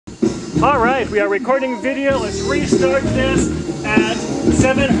Alright, we are recording video. Let's restart this at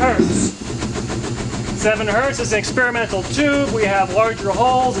 7 Hertz. 7 Hertz is an experimental tube. We have larger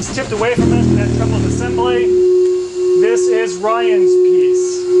holes. It's tipped away from us. We had trouble with assembly. This is Ryan's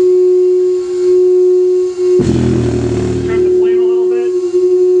piece. Turn the flame a little bit.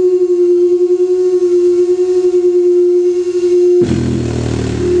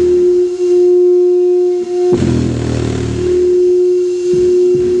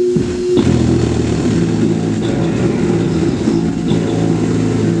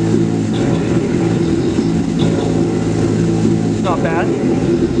 Not bad.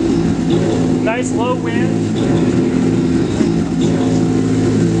 Nice low wind.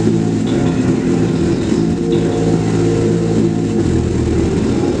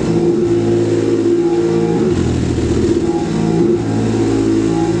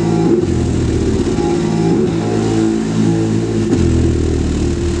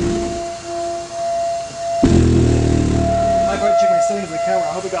 I better check my settings of the camera.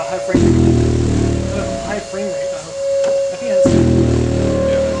 I hope we got high frame rate. High frame rate. I think it's.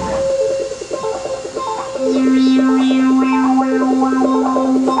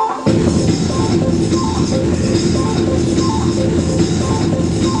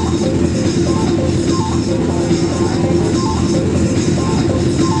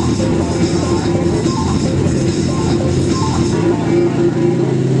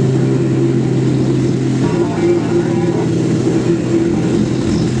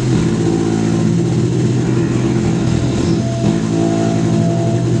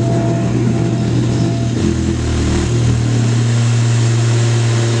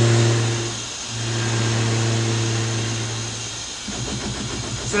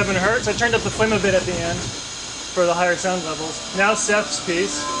 Hertz. I turned up the flame a bit at the end for the higher sound levels. Now Seth's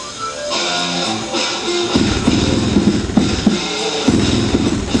piece.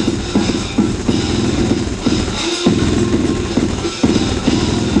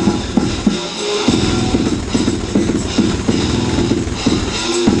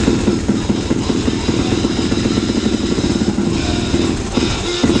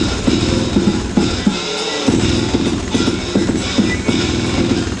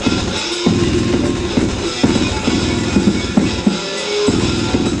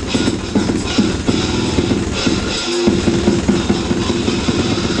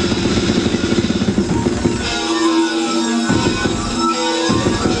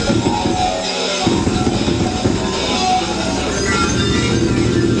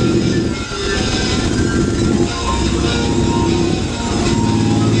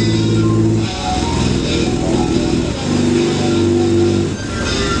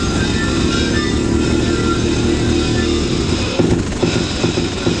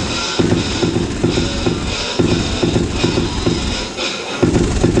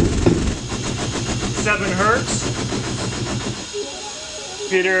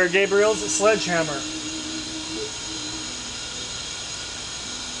 Peter Gabriel's Sledgehammer.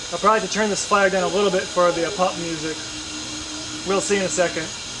 I'll probably have to turn this fire down a little bit for the pop music. We'll see in a second.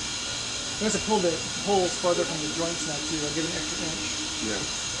 I'm going to pull the holes farther from the joints now too. I'll give it an extra inch. Yeah.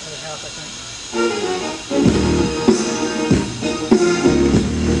 And a half, I think.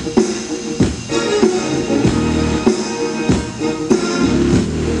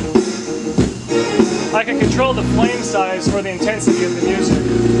 I can control the flame size for the intensity of the music.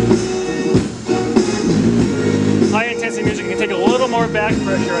 High intensity music can take a little more back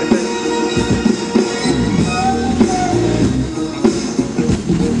pressure, I think.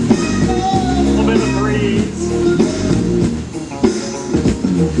 A little bit of a breeze.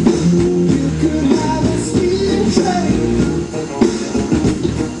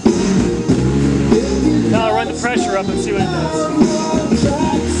 Now I'll run the pressure up and see what it does.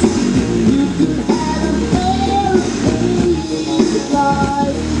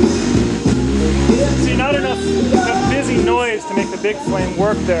 See, not enough busy noise to make the big flame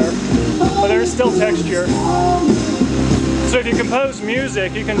work there, but there's still texture. So if you compose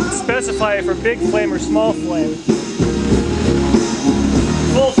music, you can specify it for big flame or small flame.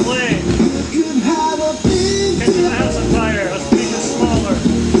 Full flame. Catch the house on fire. Let's make this smaller.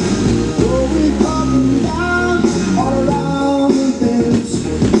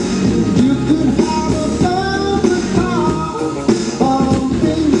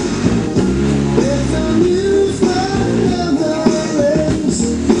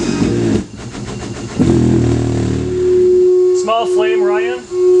 Small flame, Ryan. I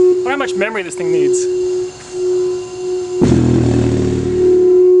wonder how much memory this thing needs.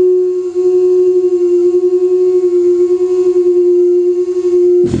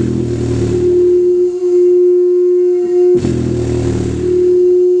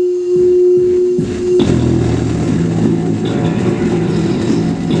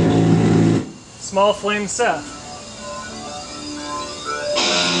 small flame Seth.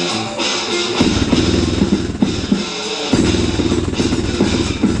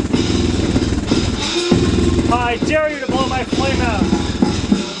 I dare you to blow my flame out.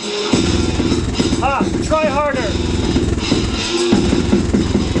 Ha! Try harder.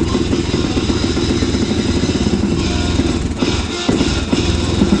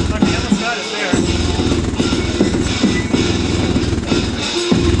 Okay, almost got it there.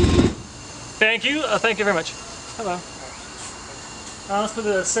 Thank you. Thank you very much. Hello. Let's put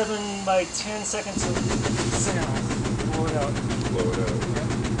the 7 by 10 seconds of sound. Blow it out. Blow it out.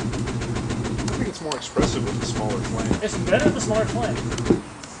 I think it's more expressive with the smaller flame. It's better with the smaller flame.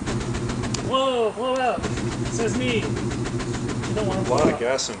 Whoa, blow out. It says me. You don't want to blow A lot of out.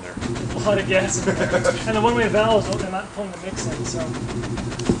 gas in there. There's a lot of gas in there. And the one-way valves, I'm not pulling the mix in, so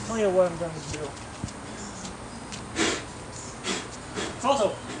I'll tell you what I'm going to do. It's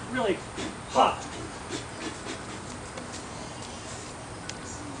also really hot.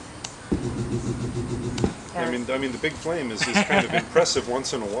 I mean, the big flame is kind of impressive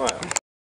once in a while.